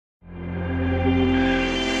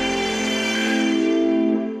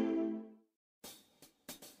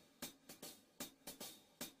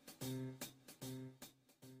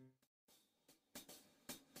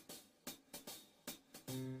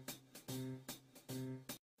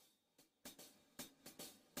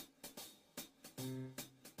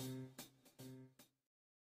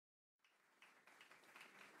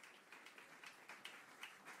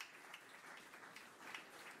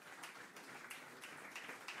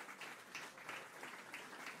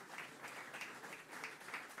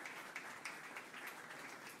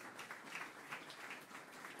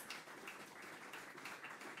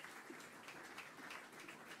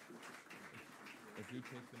you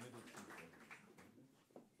take the middle seat there?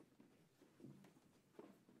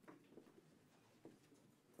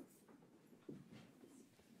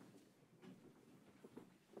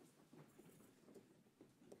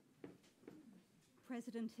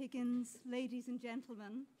 President Higgins, ladies and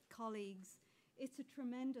gentlemen, colleagues, it's a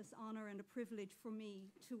tremendous honor and a privilege for me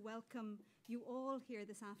to welcome you all here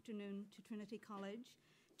this afternoon to Trinity College,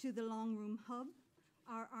 to the Long Room Hub,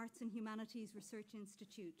 our Arts and Humanities Research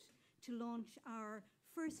Institute, to launch our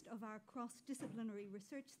first of our cross-disciplinary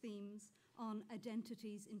research themes on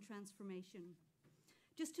identities in transformation.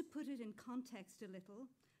 Just to put it in context a little,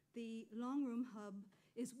 the Long Room Hub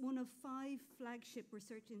is one of 5 flagship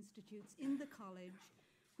research institutes in the college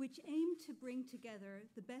which aim to bring together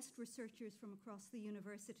the best researchers from across the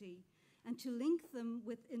university and to link them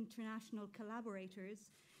with international collaborators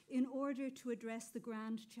in order to address the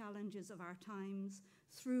grand challenges of our times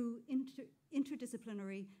through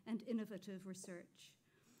interdisciplinary and innovative research.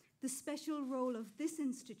 The special role of this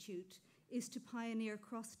institute is to pioneer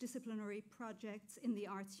cross-disciplinary projects in the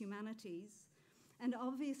arts humanities, and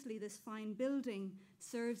obviously this fine building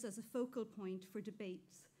serves as a focal point for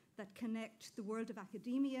debates that connect the world of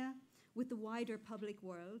academia with the wider public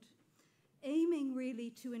world, aiming really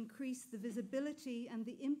to increase the visibility and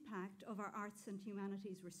the impact of our arts and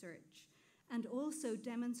humanities research, and also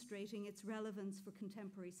demonstrating its relevance for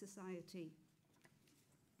contemporary society.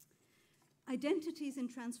 Identities in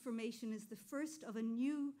Transformation is the first of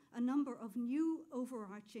a number of new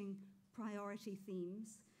overarching priority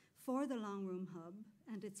themes for the Long Room Hub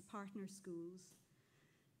and its partner schools.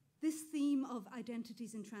 This theme of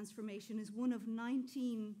Identities in Transformation is one of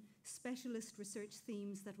 19 specialist research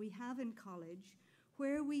themes that we have in college,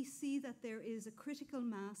 where we see that there is a critical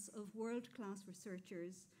mass of world-class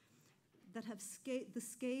researchers that have the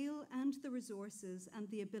scale and the resources and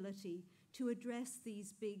the ability to address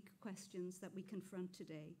these big questions that we confront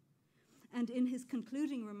today. And in his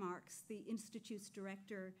concluding remarks, the Institute's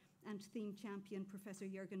director and theme champion, Professor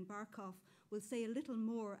Juergen Barkhoff, will say a little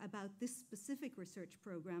more about this specific research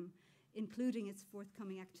program, including its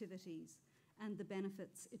forthcoming activities and the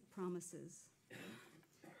benefits it promises.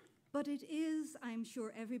 But it is, I'm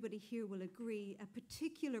sure everybody here will agree, a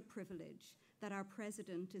particular privilege that our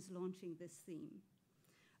president is launching this theme.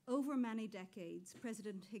 Over many decades,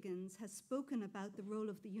 President Higgins has spoken about the role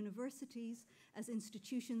of the universities as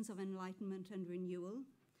institutions of enlightenment and renewal,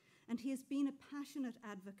 and he has been a passionate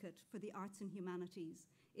advocate for the arts and humanities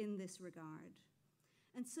in this regard.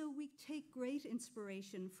 And so we take great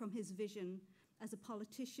inspiration from his vision as a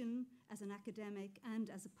politician, as an academic, and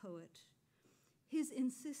as a poet. His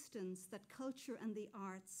insistence that culture and the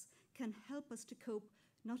arts can help us to cope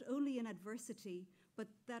not only in adversity, but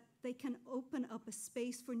that they can open up a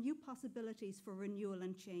space for new possibilities for renewal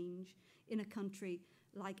and change in a country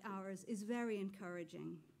like ours is very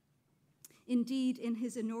encouraging. Indeed, in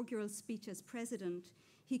his inaugural speech as president,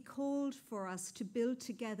 he called for us to build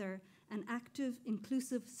together an active,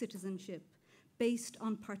 inclusive citizenship based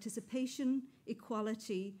on participation,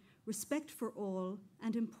 equality, respect for all,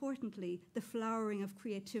 and importantly, the flowering of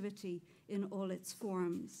creativity in all its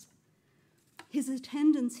forms. His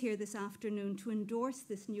attendance here this afternoon to endorse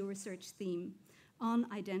this new research theme on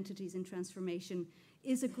identities in transformation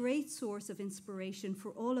is a great source of inspiration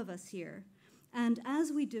for all of us here. And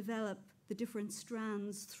as we develop the different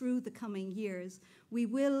strands through the coming years, we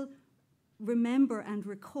will remember and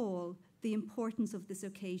recall the importance of this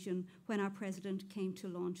occasion when our president came to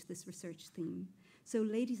launch this research theme. So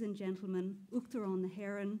ladies and gentlemen, Uachtar an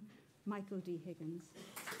Héireann, Michael D. Higgins.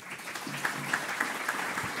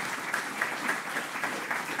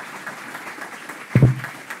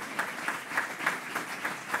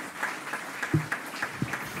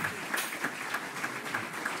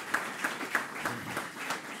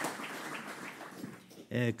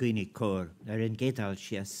 Gwynnig cwr, yn gedal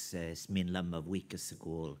sias min lam of weakest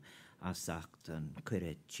gôl as acht an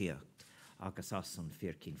cwyrdd tiocht agus as an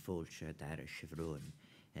fyrcyn fólse dar y sifrwn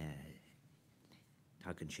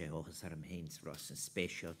tag yn se ochas ar am hens ros yn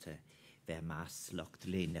spesio te fe mas locht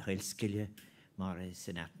lein y hylsgilio mar is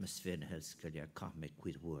an atmosphere in hylsgilio comic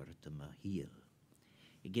with word am a heel.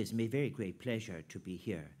 It gives me very great pleasure to be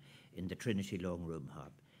here in the Trinity Long Room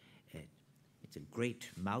Hub. It's a great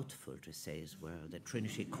mouthful to say as well, the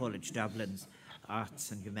Trinity College Dublin's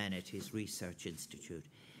Arts and Humanities Research Institute,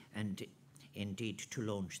 and indeed to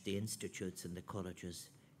launch the institute's and the college's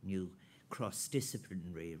new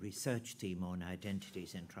cross-disciplinary research theme on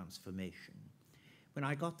identities and transformation. When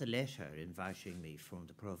I got the letter inviting me from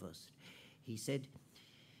the Provost, he said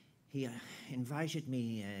he invited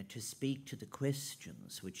me to speak to the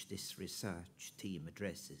questions which this research theme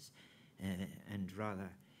addresses, and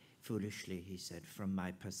rather Foolishly, he said, from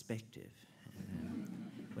my perspective.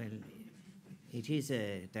 Well, it is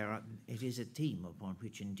a theme upon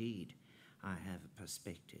which indeed I have a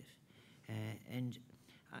perspective. And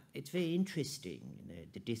it's very interesting,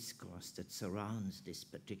 the discourse that surrounds this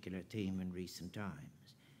particular theme in recent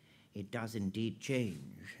times. It does indeed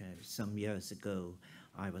change. Some years ago,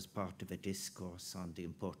 I was part of a discourse on the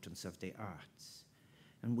importance of the arts.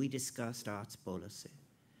 And we discussed arts policy.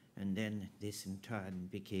 And then this in turn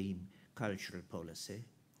became cultural policy.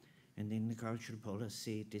 And then the cultural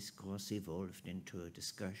policy discourse evolved into a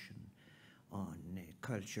discussion on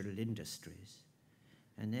cultural industries.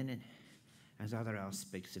 And then as other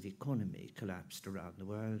aspects of economy collapsed around the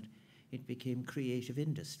world, it became creative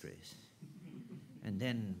industries. And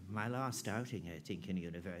then my last outing, I think, in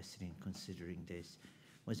university, in considering this,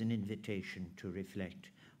 was an invitation to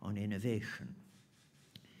reflect on innovation,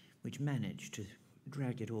 which managed to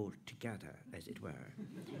drag it all together, as it were.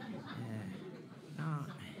 Now,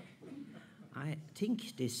 I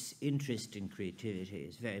think this interest in creativity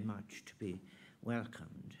is very much to be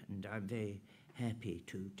welcomed, and I'm very happy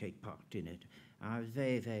to take part in it. I was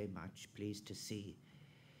very, very much pleased to see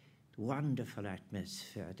the wonderful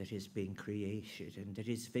atmosphere that is being created and that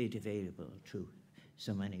is made available to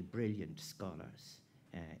so many brilliant scholars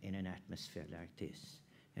in an atmosphere like this.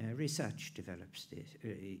 Research develops this,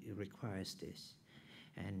 requires this,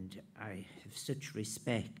 and I have such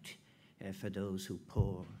respect for those who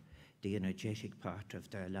pour the energetic part of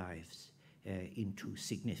their lives into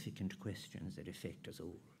significant questions that affect us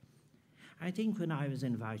all. I think when I was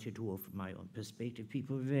invited to offer my own perspective,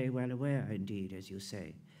 people were very well aware, indeed, as you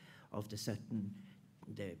say, of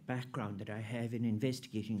the background that I have in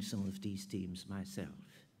investigating some of these themes myself.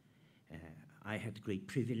 I had the great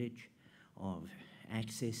privilege of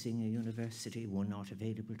accessing a university, one not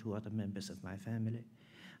available to other members of my family.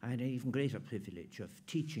 I had an even greater privilege of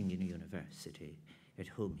teaching in a university at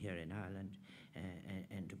home here in Ireland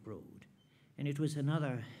and abroad. And it was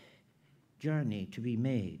another journey to be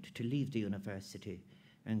made, to leave the university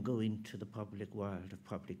and go into the public world of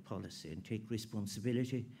public policy and take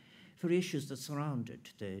responsibility for issues that surrounded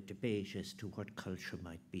the debate as to what culture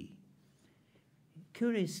might be.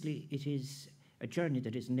 Curiously, it is a journey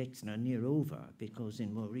that is next nor near over, because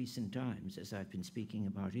in more recent times, as I've been speaking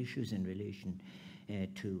about issues in relation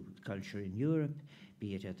to culture in Europe,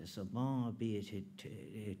 be it at the Sorbonne, be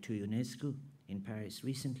it to UNESCO in Paris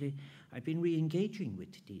recently, I've been re-engaging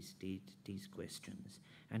with these questions,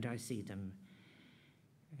 and I see them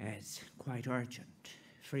as quite urgent.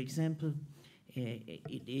 For example,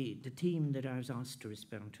 the theme that I was asked to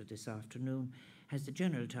respond to this afternoon has the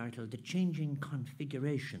general title, The Changing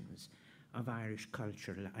Configurations of Irish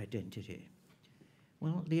Cultural Identity.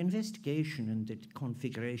 Well, the investigation and the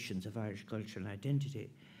configurations of Irish cultural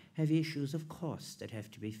identity have issues, of course, that have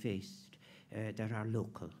to be faced that are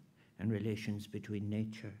local, and relations between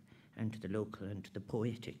nature and the local and the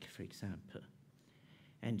poetic, for example.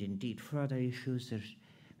 And indeed, further issues are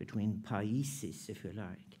between paisis, if you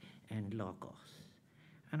like, and logos.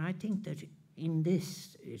 And I think that in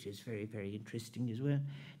this, it is very, very interesting as well,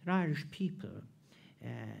 that Irish people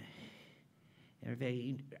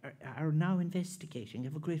are now investigating,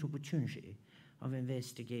 have a great opportunity of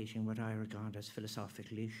investigating what I regard as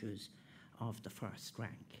philosophical issues of the first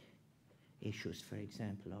rank. Issues, for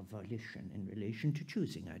example, of volition in relation to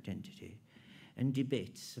choosing identity, and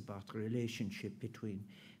debates about the relationship between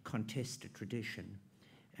contested tradition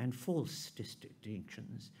and false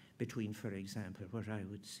distinctions between, for example, what I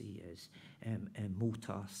would see as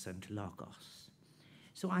mutos and logos.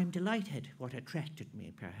 So I'm delighted. What attracted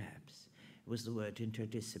me, perhaps, was the word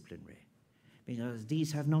interdisciplinary, because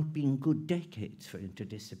these have not been good decades for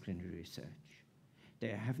interdisciplinary research.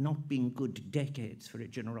 There have not been good decades for a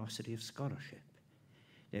generosity of scholarship.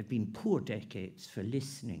 There have been poor decades for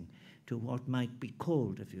listening to what might be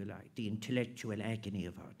called, if you like, the intellectual agony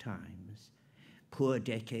of our times. Poor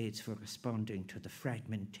decades for responding to the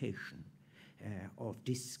fragmentation of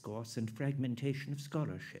discourse and fragmentation of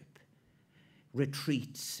scholarship.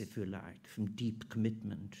 Retreats, if you like, from deep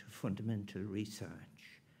commitment to fundamental research.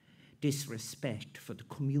 Disrespect for the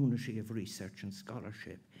community of research and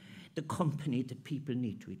scholarship, the company that people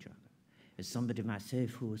need to each other. As somebody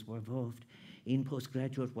myself who was involved in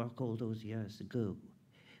postgraduate work all those years ago,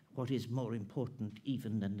 what is more important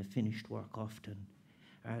even than the finished work often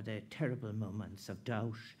are the terrible moments of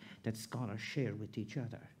doubt that scholars share with each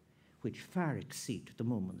other, which far exceed the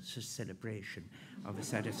moments of celebration of a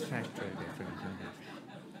satisfactory referendum.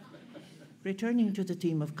 Returning to the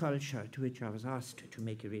theme of culture, to which I was asked to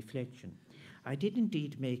make a reflection, I did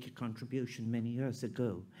indeed make a contribution many years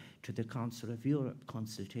ago to the Council of Europe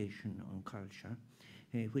consultation on culture,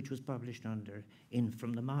 which was published under In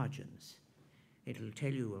From the Margins. It'll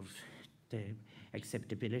tell you of the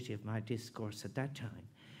acceptability of my discourse at that time,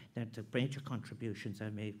 that the major contributions I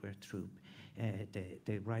made were through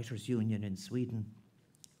the Writers' Union in Sweden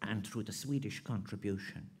and through the Swedish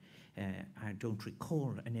contribution. I don't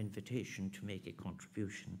recall an invitation to make a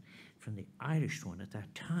contribution from the Irish one at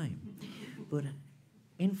that time. But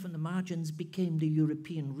In From the Margins became the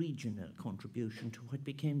European regional contribution to what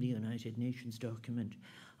became the United Nations document,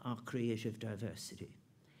 Our Creative Diversity.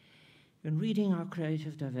 In reading Our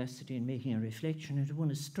Creative Diversity and making a reflection,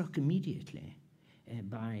 one is struck immediately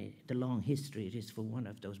by the long history it is for one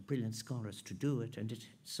of those brilliant scholars to do it, and to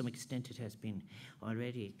some extent it has been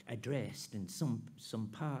already addressed in some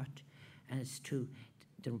part as to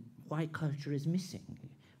why culture is missing,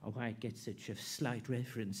 or why it gets such a slight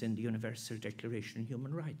reference in the Universal Declaration of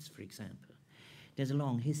Human Rights, for example. There's a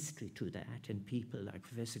long history to that, and people like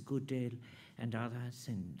Professor Goodale and others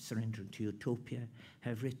in Surrendering to Utopia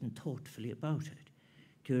have written thoughtfully about it.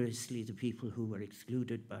 Curiously, the people who were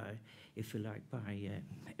excluded by, if you like, by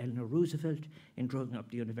Eleanor Roosevelt in drawing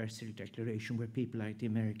up the Universal Declaration were people like the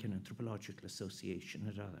American Anthropological Association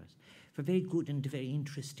and others, for very good and very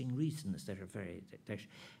interesting reasons that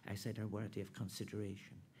I said are worthy of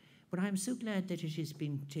consideration. But I'm so glad that it has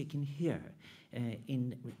been taken here,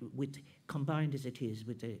 combined as it is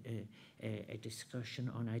with a discussion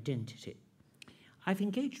on identity. I've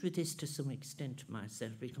engaged with this to some extent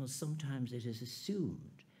myself, because sometimes it is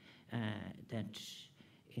assumed that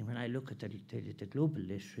when I look at the global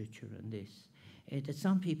literature on this, that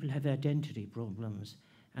some people have identity problems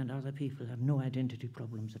and other people have no identity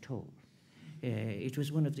problems at all. It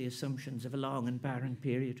was one of the assumptions of a long and barren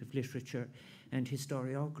period of literature and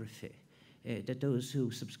historiography that those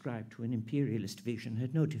who subscribed to an imperialist vision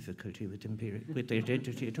had no difficulty with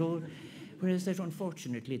identity at all, whereas that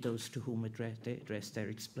unfortunately those to whom they addressed their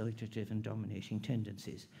exploitative and dominating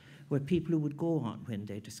tendencies were people who would go on, when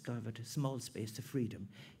they discovered a small space of freedom,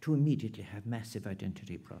 to immediately have massive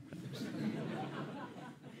identity problems.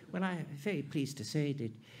 Well, I'm very pleased to say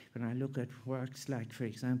that when I look at works like, for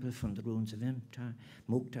example, From the Ruins of Empire,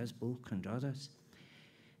 Mukhtar's book and others,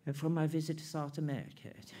 from my visit to South America,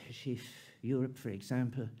 if Europe, for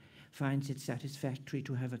example, finds it satisfactory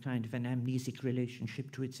to have a kind of an amnesic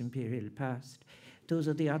relationship to its imperial past, those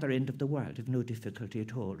at the other end of the world have no difficulty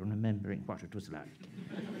at all in remembering what it was like.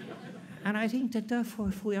 And I think that therefore,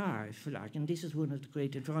 if we are, if you like, and this is one of the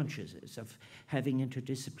great advantages of having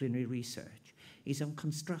interdisciplinary research, is on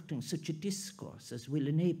constructing such a discourse as will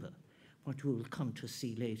enable what we will come to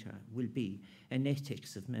see later will be an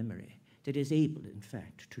ethics of memory that is able, in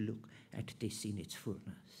fact, to look at this in its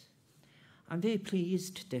fullness. I'm very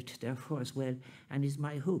pleased that, therefore, as well, and is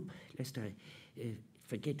my hope, lest I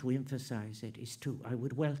forget to emphasize it, I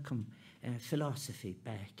would welcome philosophy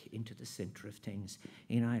back into the centre of things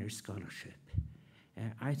in Irish scholarship.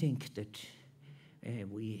 I think that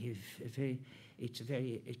we have it's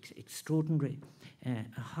very extraordinary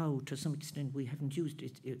how, to some extent, we haven't used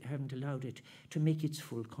it, haven't allowed it to make its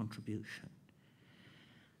full contribution.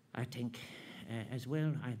 I think, as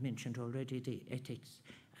well, I've mentioned already the ethics.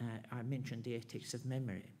 I mentioned the ethics of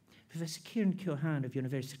memory. Professor Kieran Keohane of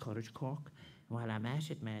University College Cork, while I'm at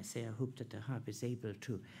it, may I say, I hope that the Hub is able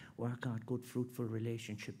to work out good, fruitful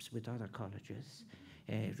relationships with other colleges.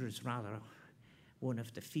 It was rather one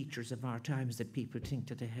of the features of our times that people think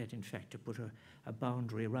that they had, in fact, to put a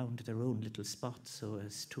boundary around their own little spots so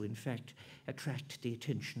as to, in fact, attract the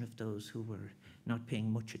attention of those who were not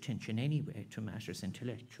paying much attention anyway to matters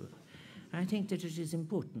intellectual. I think that it is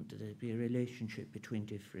important that there be a relationship between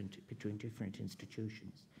different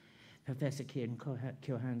institutions. Professor Kieran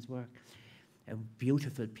Keohane's work, a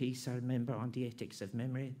beautiful piece, I remember, on the ethics of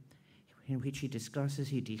memory, in which he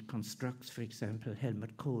deconstructs, for example,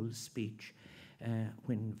 Helmut Kohl's speech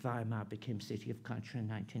when Weimar became City of Culture in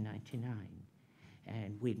 1999.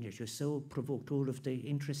 And when it was so provoked all of the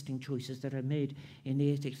interesting choices that are made in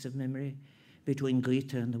the ethics of memory between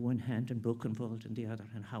Goethe on the one hand and Buchenwald on the other,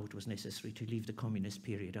 and how it was necessary to leave the communist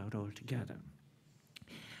period out altogether.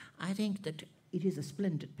 I think that it is a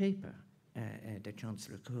splendid paper that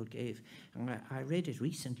Chancellor Kohl gave, and I read it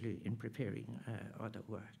recently in preparing other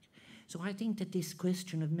work. So I think that this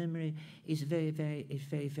question of memory is very,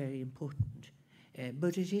 very important.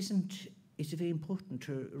 But it's very important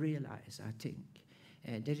to realize, I think,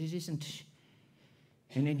 that it isn't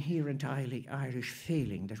an inherent Irish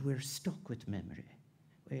failing that we're stuck with memory.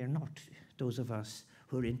 We are not, those of us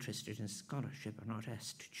who are interested in scholarship are not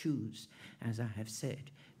asked to choose, as I have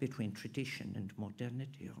said, between tradition and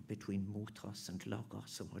modernity, or between mythos and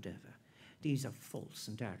logos, or whatever. These are false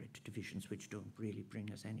and arid divisions which don't really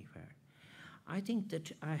bring us anywhere. I think that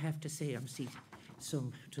I have to say I'm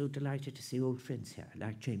so delighted to see old friends here,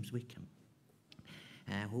 like James Wickham,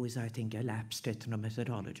 who is, I think, a lapsed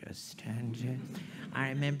ethnomethodologist. And I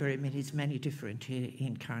remember him in his many different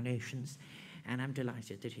incarnations, and I'm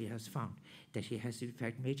delighted that he has found that he has, in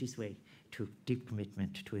fact, made his way to deep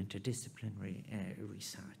commitment to interdisciplinary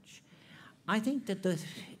research. I think that the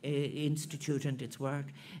Institute and its work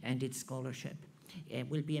and its scholarship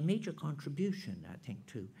will be a major contribution, I think,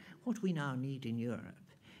 to what we now need in Europe,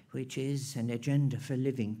 which is an agenda for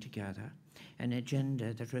living together, an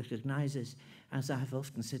agenda that recognises, as I have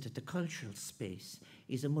often said, that the cultural space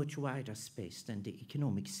is a much wider space than the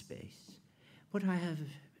economic space. What I have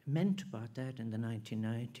meant about that in the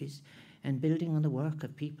 1990s, and building on the work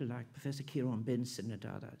of people like Professor Kieran Benson and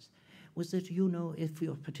others, was that, you know, if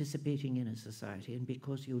you're participating in a society and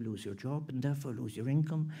because you lose your job and therefore lose your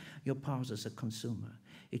income, you're part as a consumer.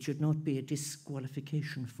 It should not be a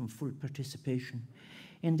disqualification from full participation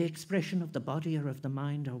in the expression of the body or of the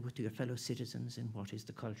mind or with your fellow citizens in what is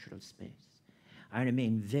the cultural space. I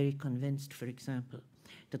remain very convinced, for example,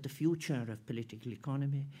 that the future of political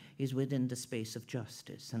economy is within the space of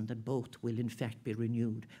justice, and that both will in fact be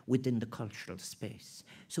renewed within the cultural space.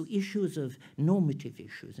 So issues of normative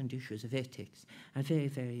issues and issues of ethics are very,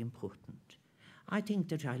 very important. I think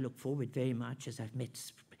that I look forward very much, as I've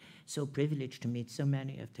so privileged to meet so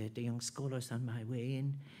many of the young scholars on my way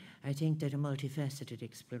in. I think that a multifaceted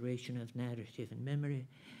exploration of narrative and memory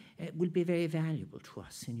will be very valuable to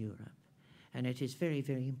us in Europe. And it is very,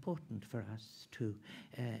 very important for us to,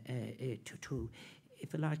 if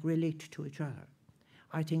you like, relate to each other.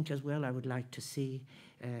 I think as well I would like to see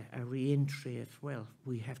a re-entry of, well,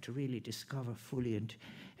 we have to really discover fully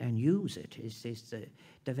and use it, is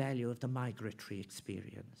the value of the migratory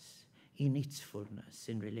experience in its fullness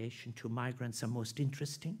in relation to migrants are most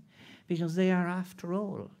interesting, because they are, after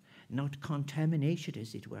all, not contaminated,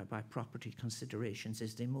 as it were, by property considerations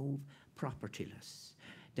as they move propertyless.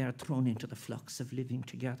 They are thrown into the flux of living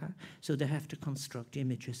together, so they have to construct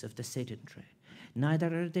images of the sedentary.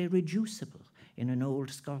 Neither are they reducible in an old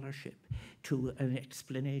scholarship to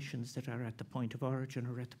explanations that are at the point of origin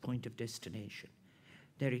or at the point of destination.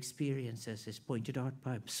 Their experiences, as pointed out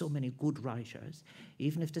by so many good writers,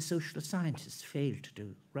 even if the social scientists failed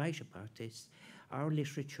to write about this, our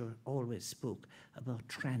literature always spoke about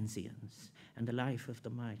transience and the life of the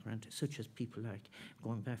migrant, such as people like,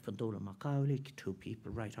 going back from Dóla Macaulik to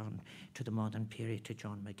people right on to the modern period to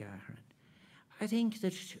John McGahern. I think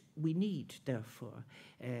that we need, therefore,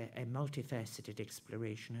 a multifaceted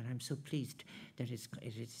exploration, and I'm so pleased that it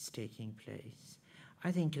is taking place.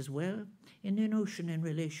 I think as well, in the notion in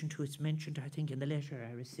relation to it's mentioned, I think in the letter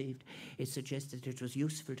I received, it suggested it was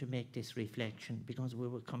useful to make this reflection because we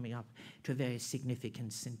were coming up to very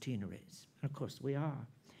significant centenaries. And of course we are.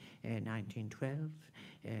 1912,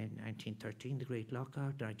 1913, the Great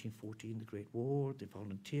Lockout, 1914, the Great War, the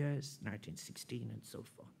Volunteers, 1916, and so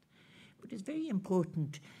forth. But it's very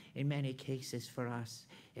important in many cases for us,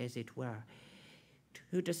 as it were,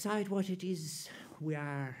 to decide what it is we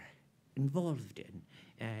are involved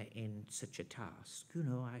in such a task. You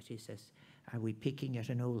know, it is as, are we picking at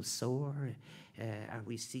an old sore? Are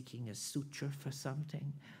we seeking a suture for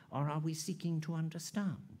something? Or are we seeking to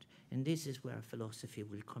understand? And this is where philosophy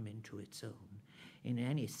will come into its own. In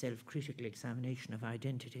any self-critical examination of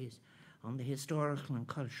identities on the historical and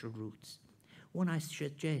cultural roots, one I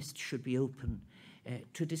suggest should be open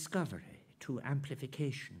to discovery, to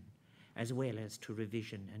amplification, as well as to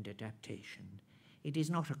revision and adaptation. It is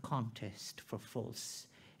not a contest for false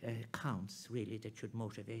counts, really, that should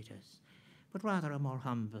motivate us, but rather a more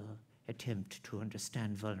humble attempt to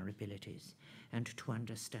understand vulnerabilities and to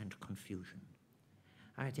understand confusion.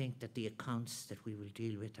 I think that the accounts that we will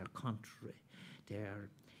deal with are contrary. They are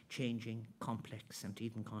changing, complex, and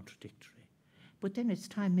even contradictory. But then it's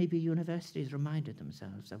time maybe universities reminded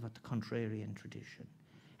themselves of what the contrarian tradition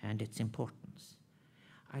and its importance.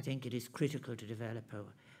 I think it is critical to develop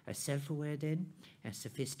a self-aware then, a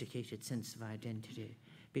sophisticated sense of identity,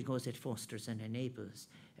 because it fosters and enables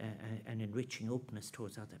an enriching openness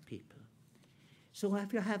towards other people. So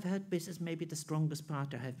if you have heard, this is maybe the strongest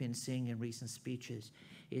part I have been saying in recent speeches,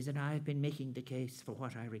 is that I have been making the case for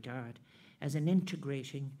what I regard as an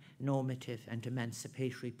integrating, normative and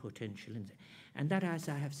emancipatory potential. And that, as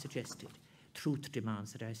I have suggested, truth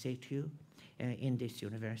demands that I say to you, in this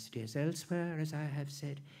university as elsewhere, as I have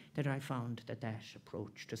said, that I found that that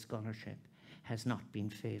approach to scholarship has not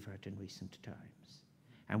been favoured in recent times.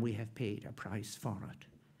 And we have paid a price for it.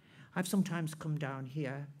 I've sometimes come down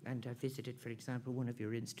here and I've visited, for example, one of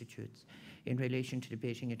your institutes in relation to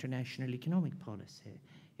debating international economic policy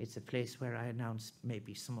It's a place where I announced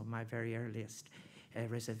maybe some of my very earliest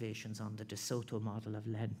reservations on the De Soto model of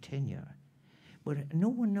land tenure. But no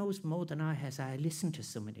one knows more than I, as I listen to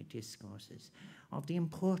so many discourses, of the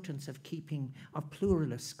importance of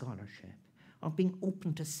pluralist scholarship, of being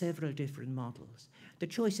open to several different models. The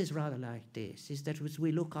choice is rather like this, is that as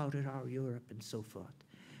we look out at our Europe and so forth,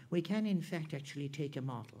 we can in fact actually take a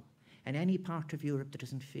model, and any part of Europe that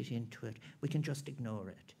doesn't fit into it, we can just ignore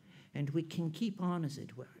it. And we can keep on, as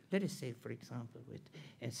it were, let us say, for example, with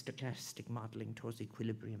stochastic modeling towards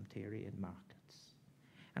equilibrium theory in markets.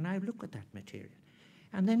 And I look at that material.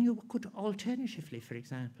 And then you could alternatively, for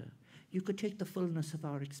example, you could take the fullness of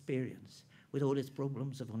our experience with all its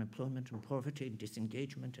problems of unemployment and poverty and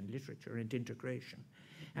disengagement and literature and integration.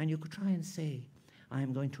 And you could try and say, I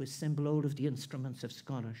am going to assemble all of the instruments of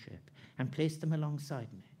scholarship and place them alongside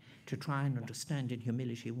me to try and understand in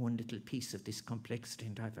humility one little piece of this complexity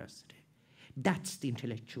and diversity. That's the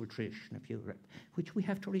intellectual tradition of Europe, which we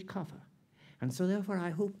have to recover. And so therefore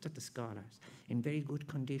I hope that the scholars, in very good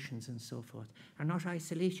conditions and so forth, are not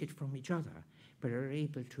isolated from each other, but are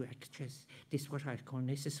able to access this, what I call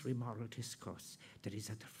necessary moral discourse that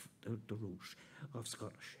is at the root of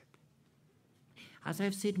scholarship. As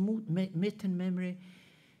I've said, myth and memory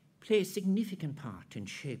play a significant part in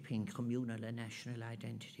shaping communal and national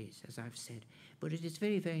identities, as I've said, but it is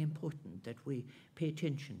very, very important that we pay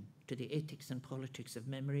attention to the ethics and politics of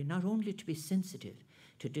memory, not only to be sensitive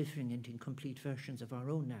to differing and incomplete versions of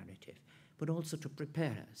our own narrative, but also to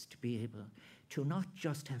prepare us to be able to not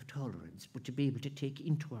just have tolerance, but to be able to take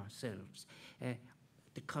into ourselves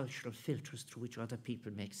the cultural filters through which other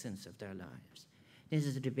people make sense of their lives. This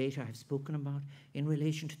is a debate I have spoken about in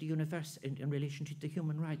relation to the in relation to the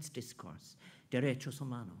human rights discourse, derechos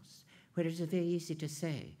humanos, where it is very easy to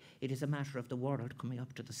say it is a matter of the world coming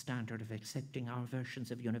up to the standard of accepting our versions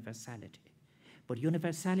of universality. But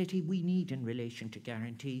universality we need in relation to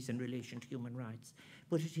guarantees, in relation to human rights,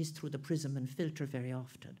 but it is through the prism and filter very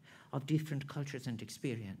often of different cultures and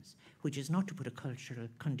experience, which is not to put a cultural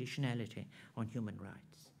conditionality on human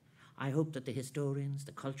rights. I hope that the historians,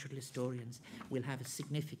 the cultural historians, will have a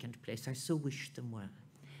significant place. I so wish them well.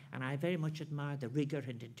 And I very much admire the rigour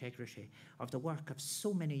and integrity of the work of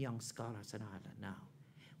so many young scholars in Ireland now.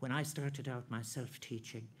 When I started out myself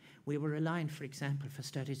teaching, we were relying, for example, for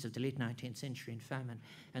studies of the late 19th century and famine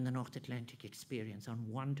and the North Atlantic experience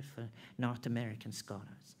on wonderful North American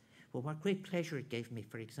scholars. Well, what great pleasure it gave me,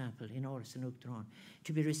 for example, in Oris and Uachtaráin,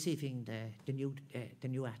 to be receiving the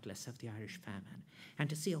new Atlas of the Irish famine and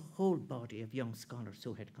to see a whole body of young scholars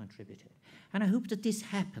who had contributed. And I hope that this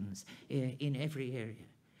happens in every area.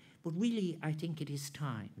 But really, I think it is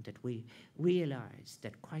time that we realise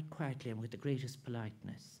that quite quietly and with the greatest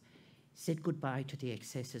politeness, said goodbye to the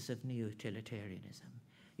excesses of neo-utilitarianism.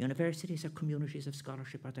 Universities are communities of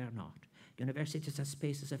scholarship, or they're not. Universities are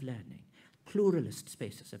spaces of learning, pluralist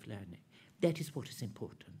spaces of learning. That is what is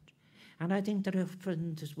important. And I think that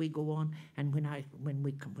often as we go on, and when I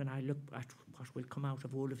look at what will come out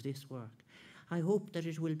of all of this work, I hope that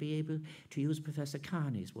it will be able to use Professor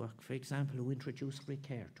Carney's work, for example, who introduced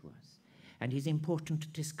Ricoeur to us, and his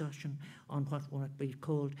important discussion on what might be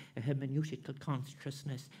called a hermeneutical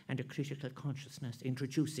consciousness and a critical consciousness,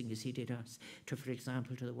 introducing, as he did us, to, for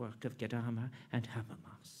example, to the work of Gadama and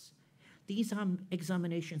Habermas. These are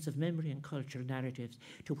examinations of memory and cultural narratives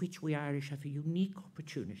to which we Irish have a unique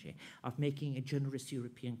opportunity of making a generous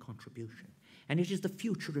European contribution. And it is the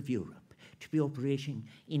future of Europe to be operating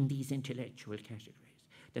in these intellectual categories.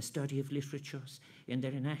 The study of literatures in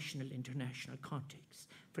their national, international context,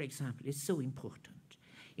 for example, is so important.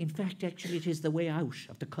 In fact, actually, it is the way out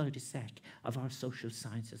of the cul-de-sac of our social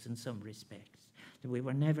sciences in some respects, that we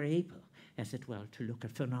were never able, as it were, to look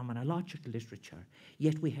at phenomenological literature,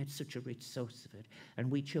 yet we had such a rich source of it, and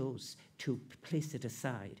we chose to place it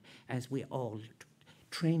aside as we all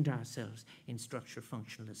trained ourselves in structural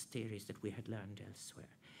functionalist theories that we had learned elsewhere.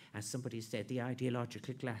 As somebody said, the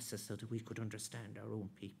ideological glasses so that we could understand our own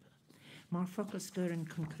people. Mar Fockelsker, and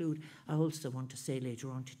conclude, I also want to say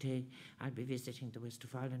later on today, I'll be visiting the west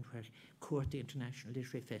of Ireland where Court, the International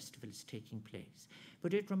Literary Festival, is taking place.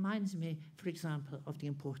 But it reminds me, for example, of the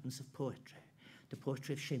importance of poetry. The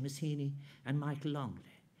poetry of Seamus Heaney and Michael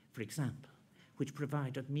Longley, for example, which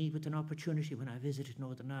provided me with an opportunity when I visited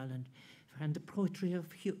Northern Ireland, and the poetry of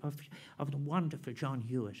the wonderful John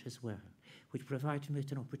Hewitt as well, which provided me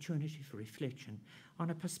with an opportunity for reflection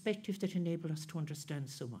on a perspective that enabled us to understand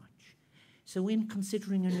so much. So in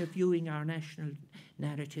considering and reviewing our national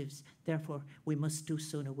narratives, therefore, we must do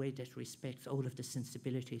so in a way that respects all of the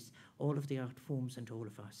sensibilities, all of the art forms, and all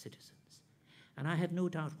of our citizens. And I have no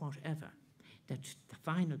doubt whatever that the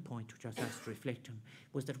final point which I was asked to reflect on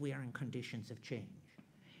was that we are in conditions of change.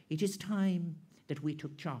 It is time that we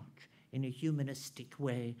took charge in a humanistic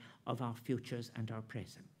way of our futures and our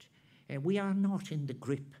present. We are not in the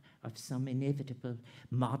grip of some inevitable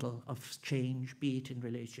model of change, be it in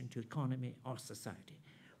relation to economy or society.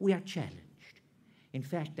 We are challenged. In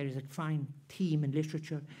fact, there is a fine theme in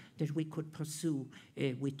literature that we could pursue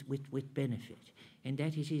with benefit, and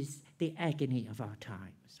that it is the agony of our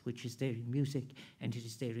times, which is there in music, and it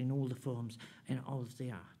is there in all the forms and all of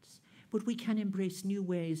the arts. But we can embrace new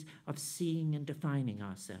ways of seeing and defining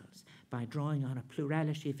ourselves by drawing on a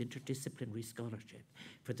plurality of interdisciplinary scholarship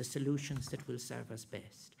for the solutions that will serve us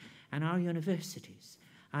best. And our universities,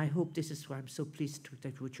 I hope this is why I'm so pleased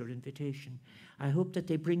with your invitation. I hope that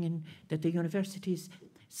they bring in, that the universities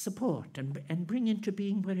support and bring into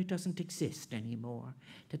being where it doesn't exist anymore,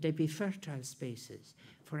 that they be fertile spaces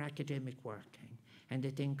for academic working, and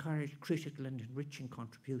that they encourage critical and enriching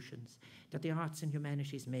contributions that the arts and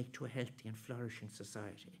humanities make to a healthy and flourishing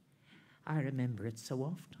society. I remember it so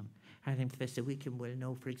often. I think Professor Weekend will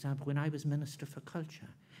know, for example, when I was Minister for Culture,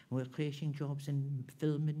 we were creating jobs in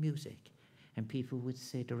film and music, and people would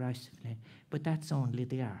say derisively, but that's only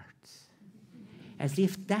the arts. As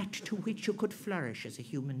if that to which you could flourish as a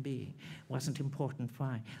human being wasn't important.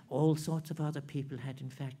 Why? All sorts of other people had in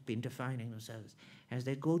fact been defining themselves as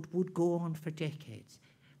they would go on for decades,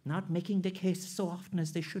 not making the case so often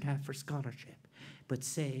as they should have for scholarship, but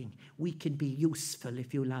saying, we can be useful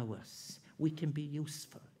if you allow us. We can be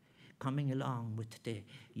useful, coming along with the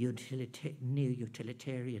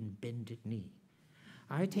neo-utilitarian bended knee.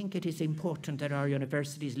 I think it is important that our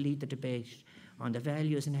universities lead the debate on the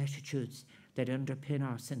values and attitudes that underpin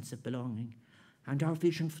our sense of belonging and our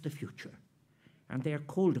vision for the future. And they are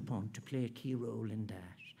called upon to play a key role in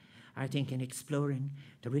that. I think in exploring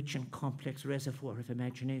the rich and complex reservoir of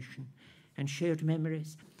imagination and shared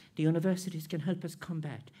memories, the universities can help us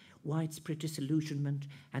combat widespread disillusionment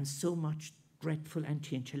and so much dreadful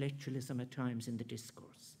anti-intellectualism at times in the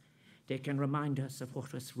discourse. They can remind us of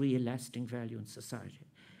what has real lasting value in society,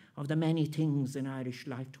 of the many things in Irish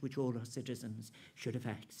life to which all our citizens should have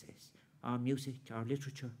access. Our music, our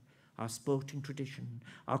literature, our sporting tradition,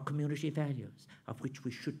 our community values, of which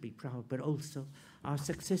we should be proud, but also our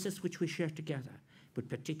successes which we share together, but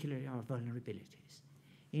particularly our vulnerabilities.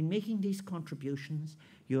 In making these contributions,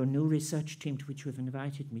 your new research team to which you have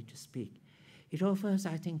invited me to speak, it offers,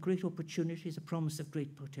 I think, great opportunities, a promise of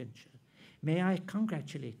great potential. May I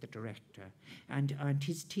congratulate the director and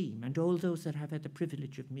his team and all those that have had the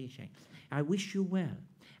privilege of meeting. I wish you well,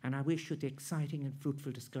 and I wish you the exciting and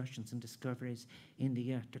fruitful discussions and discoveries in the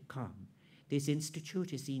year to come. This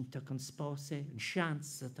institute is ínta con spáse and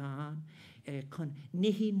chance atán con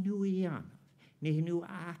nihi nuian, nihi nu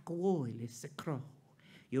aquoil is a crow.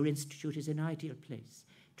 Your institute is an ideal place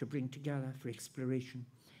to bring together for exploration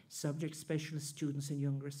subject specialist students and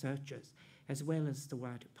young researchers, as well as the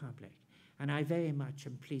wider public. And I very much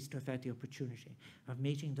am pleased to have had the opportunity of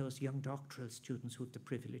meeting those young doctoral students who have the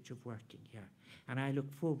privilege of working here. And I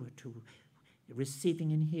look forward to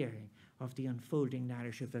receiving and hearing of the unfolding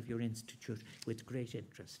narrative of your institute with great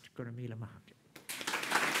interest. Gurmila Mahaka.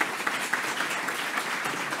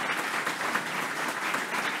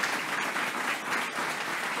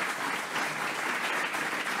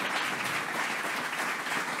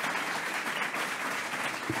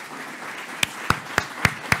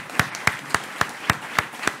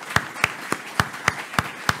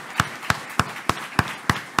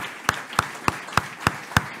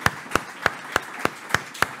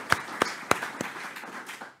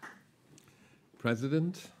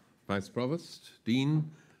 President, Vice Provost,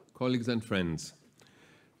 Dean, colleagues and friends.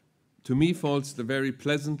 To me falls the very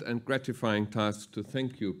pleasant and gratifying task to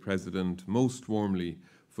thank you, President, most warmly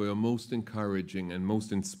for your most encouraging and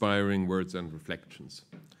most inspiring words and reflections.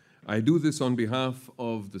 I do this on behalf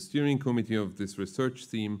of the steering committee of this research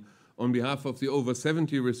theme, on behalf of the over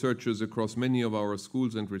 70 researchers across many of our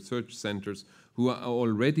schools and research centers who are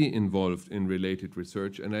already involved in related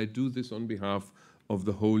research, and I do this on behalf of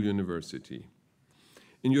the whole university.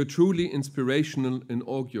 In your truly inspirational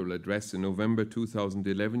inaugural address in November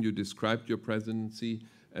 2011, you described your presidency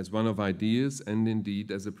as one of ideas and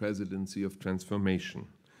indeed as a presidency of transformation.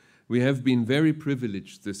 We have been very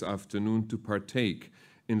privileged this afternoon to partake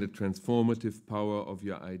in the transformative power of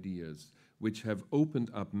your ideas, which have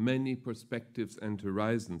opened up many perspectives and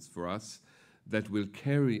horizons for us that will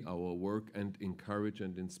carry our work and encourage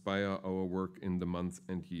and inspire our work in the months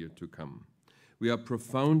and year to come. We are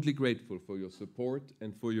profoundly grateful for your support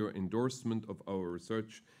and for your endorsement of our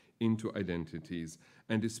research into identities,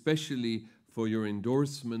 and especially for your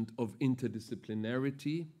endorsement of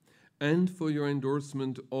interdisciplinarity and for your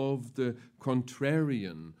endorsement of the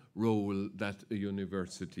contrarian role that a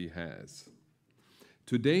university has.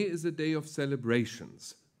 Today is a day of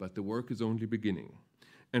celebrations, but the work is only beginning.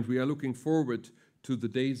 And we are looking forward to the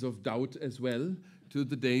days of doubt as well, to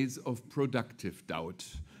the days of productive doubt.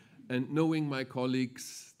 And knowing my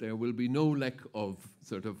colleagues, there will be no lack of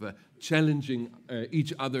sort of challenging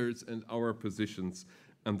each other's and our positions.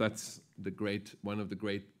 And that's one of the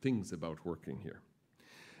great things about working here.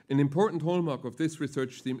 An important hallmark of this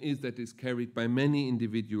research theme is that it is carried by many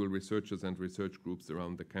individual researchers and research groups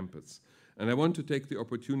around the campus. And I want to take the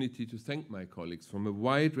opportunity to thank my colleagues from a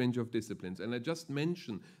wide range of disciplines. And I just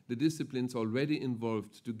mentioned the disciplines already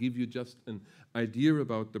involved to give you just an idea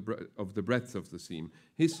about the breadth of the theme.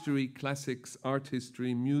 History, classics, art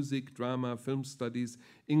history, music, drama, film studies,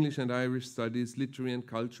 English and Irish studies, literary and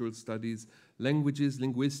cultural studies, languages,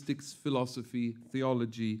 linguistics, philosophy,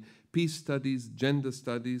 theology, peace studies, gender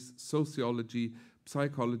studies, sociology,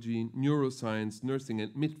 psychology, neuroscience, nursing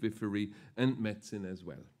and midwifery, and medicine as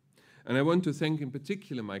well. And I want to thank in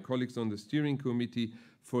particular my colleagues on the steering committee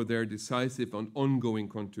for their decisive and ongoing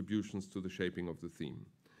contributions to the shaping of the theme.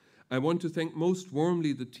 I want to thank most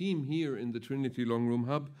warmly the team here in the Trinity Long Room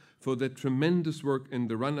Hub for their tremendous work in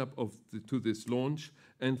the run-up to this launch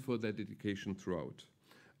and for their dedication throughout.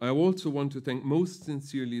 I also want to thank most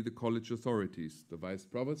sincerely the college authorities, the Vice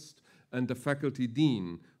Provost and the Faculty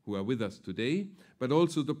Dean who are with us today, but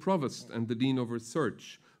also the Provost and the Dean of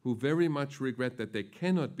Research, who very much regret that they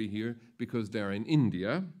cannot be here because they are in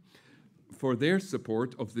India, for their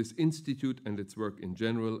support of this institute and its work in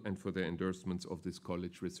general, and for their endorsements of this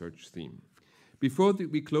college research theme. Before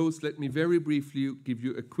we close, let me very briefly give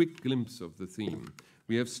you a quick glimpse of the theme.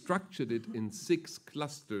 We have structured it in 6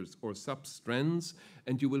 clusters or sub-strands,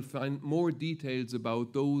 and you will find more details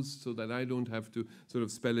about those so that I don't have to sort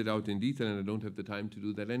of spell it out in detail, and I don't have the time to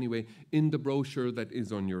do that anyway, in the brochure that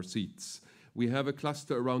is on your seats. We have a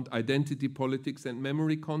cluster around identity politics and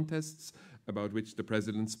memory contests, about which the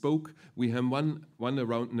President spoke. We have one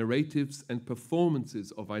around narratives and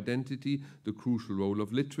performances of identity, the crucial role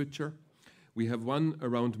of literature. We have one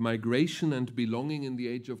around migration and belonging in the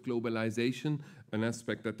age of globalization, an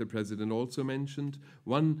aspect that the President also mentioned,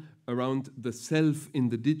 one around the self in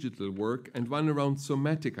the digital work, and one around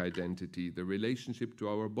somatic identity, the relationship to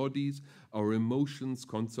our bodies, our emotions,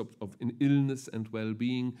 concept of illness and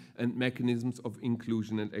well-being, and mechanisms of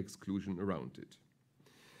inclusion and exclusion around it.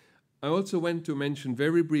 I also want to mention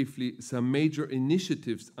very briefly some major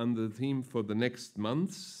initiatives under the theme for the next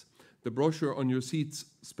months. The brochure on your seats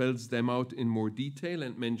spells them out in more detail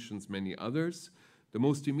and mentions many others. The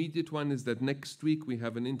most immediate one is that next week we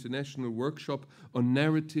have an international workshop on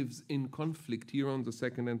narratives in conflict here on the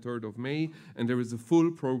 2nd and 3rd of May, and there is a full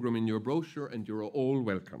program in your brochure, and you're all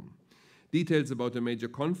welcome. Details about the major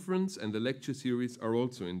conference and the lecture series are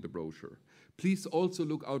also in the brochure. Please also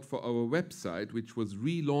look out for our website, which was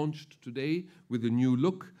relaunched today with a new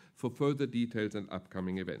look, for further details and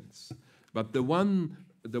upcoming events. But the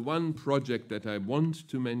one project that I want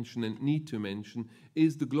to mention and need to mention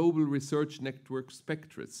is the Global Research Network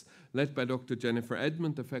Spectris, led by Dr. Jennifer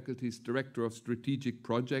Edmond, the faculty's Director of Strategic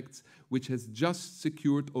Projects, which has just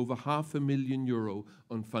secured over €500,000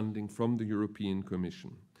 on funding from the European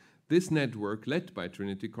Commission. This network, led by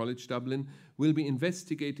Trinity College Dublin, will be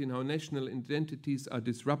investigating how national identities are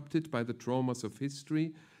disrupted by the traumas of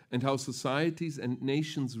history and how societies and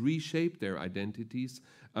nations reshape their identities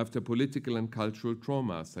after political and cultural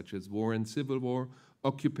traumas such as war and civil war,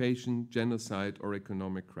 occupation, genocide, or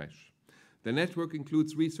economic crash. The network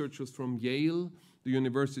includes researchers from Yale, the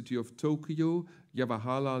University of Tokyo,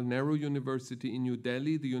 Jawaharlal Nehru University in New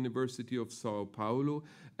Delhi, the University of Sao Paulo,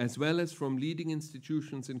 as well as from leading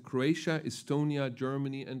institutions in Croatia, Estonia,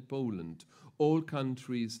 Germany, and Poland, all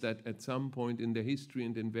countries that at some point in their history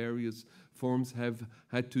and in various forms have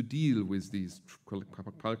had to deal with these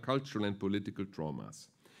cultural and political traumas.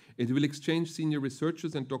 It will exchange senior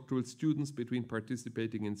researchers and doctoral students between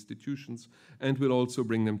participating institutions and will also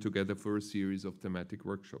bring them together for a series of thematic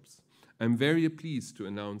workshops. I'm very pleased to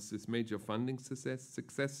announce this major funding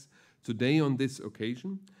success today on this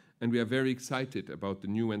occasion, and we are very excited about the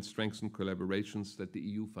new and strengthened collaborations that the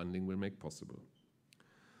EU funding will make possible.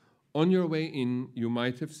 On your way in, you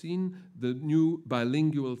might have seen the new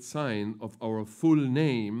bilingual sign of our full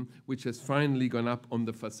name, which has finally gone up on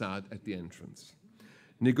the facade at the entrance.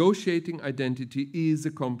 Negotiating identity is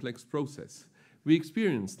a complex process. We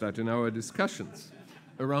experienced that in our discussions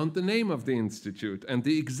around the name of the institute and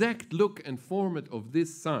the exact look and format of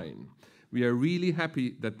this sign. We are really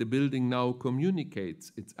happy that the building now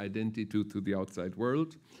communicates its identity to the outside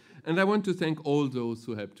world, and I want to thank all those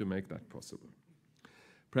who helped to make that possible.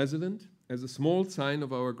 President, as a small sign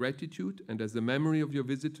of our gratitude and as a memory of your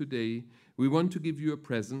visit today, we want to give you a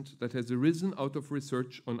present that has arisen out of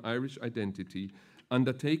research on Irish identity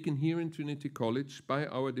undertaken here in Trinity College by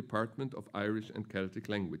our Department of Irish and Celtic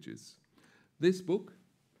Languages. This book,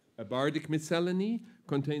 A Bardic Miscellany,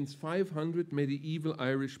 contains 500 medieval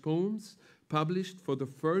Irish poems published for the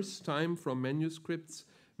first time from manuscripts,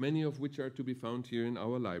 many of which are to be found here in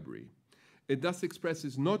our library. It thus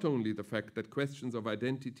expresses not only the fact that questions of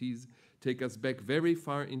identities take us back very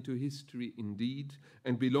far into history indeed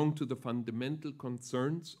and belong to the fundamental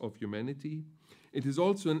concerns of humanity, it is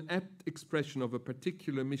also an apt expression of a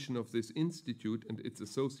particular mission of this institute and its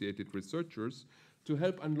associated researchers to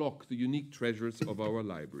help unlock the unique treasures of our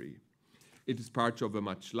library. It is part of a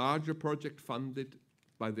much larger project funded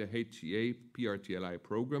by the HEA PRTLI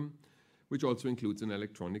program, which also includes an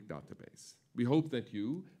electronic database. We hope that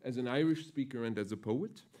you, as an Irish speaker and as a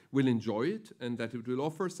poet, will enjoy it and that it will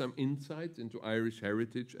offer some insights into Irish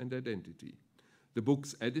heritage and identity. The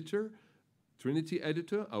book's editor, Trinity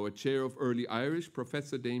editor, our chair of early Irish,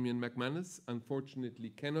 Professor Damien McManus, unfortunately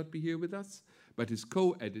cannot be here with us, but his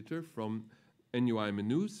co-editor from NUI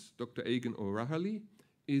Manus, Dr. Egan O'Rahilly,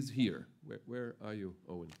 is here. Where are you,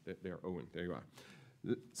 Owen? There, Owen, there you are.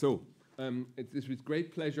 So, it is with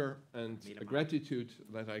great pleasure and gratitude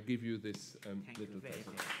that I give you this little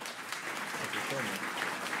present. Thank you so much.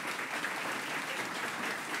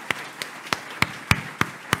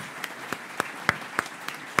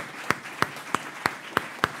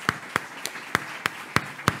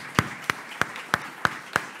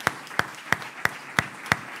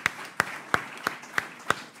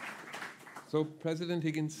 So, President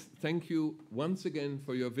Higgins, thank you once again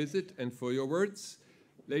for your visit and for your words.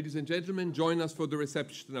 Ladies and gentlemen, join us for the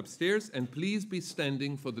reception upstairs, and please be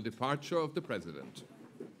standing for the departure of the President.